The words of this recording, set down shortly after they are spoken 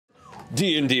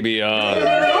D&D Beyond.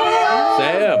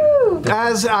 Sam.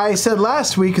 As I said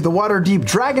last week, the Waterdeep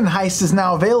Dragon Heist is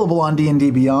now available on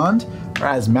D&D Beyond, or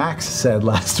as Max said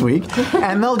last week,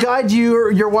 and they'll guide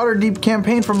you your Waterdeep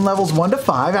campaign from levels 1 to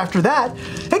 5. After that,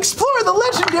 explore the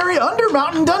legendary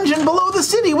Undermountain dungeon below the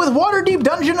city with Waterdeep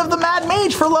Dungeon of the Mad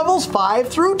Mage for levels 5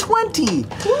 through 20.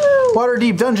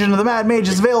 Waterdeep Dungeon of the Mad Mage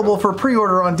is available for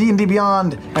pre-order on D&D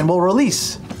Beyond and will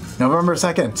release November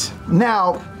 2nd.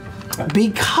 Now,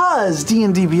 because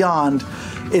D&D Beyond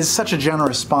is such a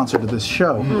generous sponsor to this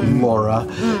show, Laura,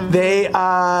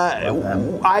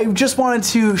 I just wanted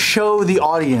to show the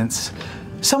audience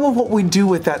some of what we do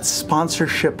with that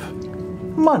sponsorship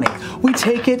money. We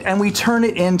take it and we turn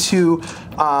it into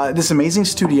this amazing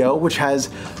studio, which has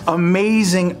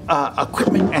amazing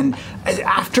equipment and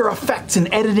After Effects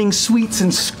and editing suites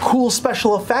and cool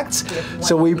special effects.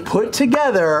 So we put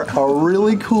together a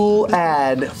really cool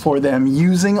ad for them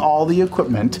using all the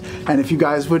equipment. And if you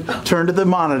guys would turn to the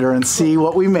monitor and see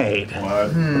what we made.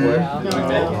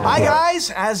 Hi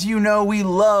guys, as you know, we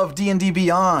love D&D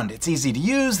Beyond. It's easy to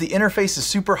use, the interface is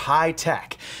super high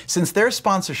tech. Since their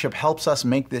sponsorship helps us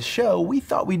make this show, we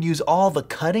thought we'd use all the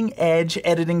cutting edge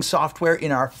editing software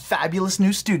in our fabulous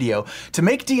new studio to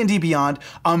make D&D Beyond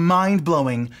a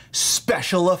mind-blowing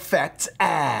special effects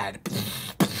ad.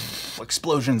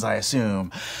 Explosions, I assume.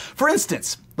 For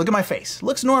instance, look at my face.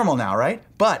 Looks normal now, right?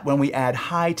 But when we add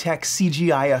high-tech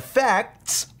CGI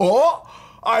effects, oh,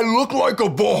 I look like a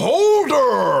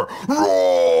beholder!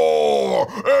 Roar!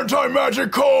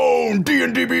 Anti-magic cone!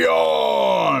 D&D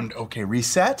Beyond! Okay,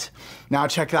 reset. Now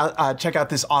check out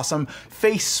this awesome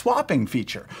face swapping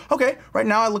feature. Okay, right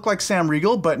now I look like Sam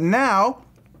Riegel, but now,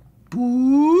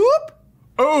 boop!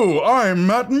 Oh, I'm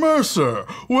Matt Mercer.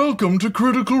 Welcome to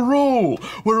Critical Role,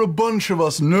 where a bunch of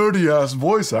us nerdy-ass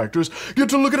voice actors get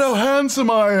to look at how handsome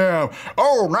I am.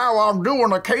 Oh, now I'm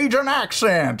doing a Cajun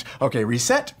accent. Okay,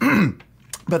 reset.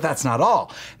 But that's not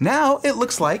all. Now it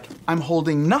looks like I'm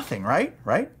holding nothing, right?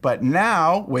 But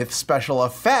now with special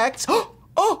effects,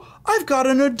 oh, I've got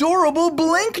an adorable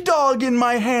Blink dog in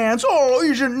my hands. Oh,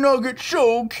 isn't Nugget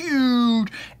so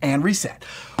cute? And reset.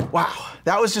 Wow,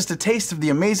 that was just a taste of the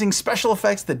amazing special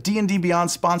effects that D&D Beyond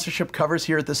sponsorship covers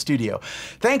here at the studio.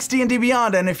 Thanks, D&D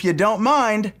Beyond, and if you don't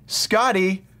mind,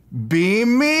 Scotty,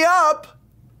 beam me up.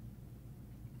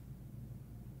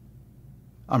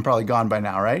 I'm probably gone by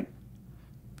now, right?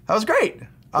 That was great.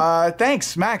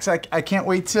 Thanks, Max. I can't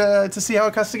wait to see how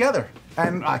it cuts together.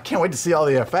 And I can't wait to see all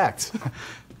the effects.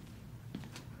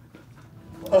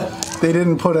 They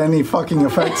didn't put any fucking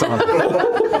effects on it.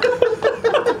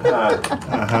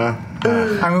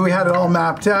 I mean, we had it all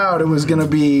mapped out. It was gonna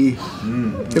be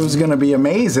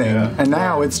amazing. Yeah. And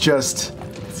now it's just...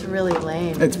 It's really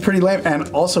lame. It's pretty lame and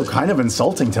also kind of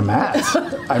insulting to Matt.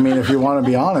 I mean, if you want to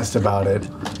be honest about it.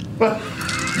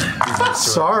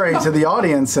 Sorry to the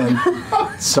audience and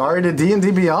sorry to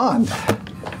D&D Beyond.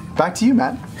 Back to you,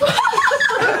 Matt.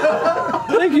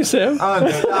 Thank you, Sam.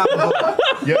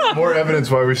 Yet more evidence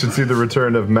why we should see the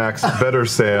return of Max Better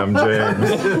Sam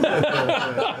James.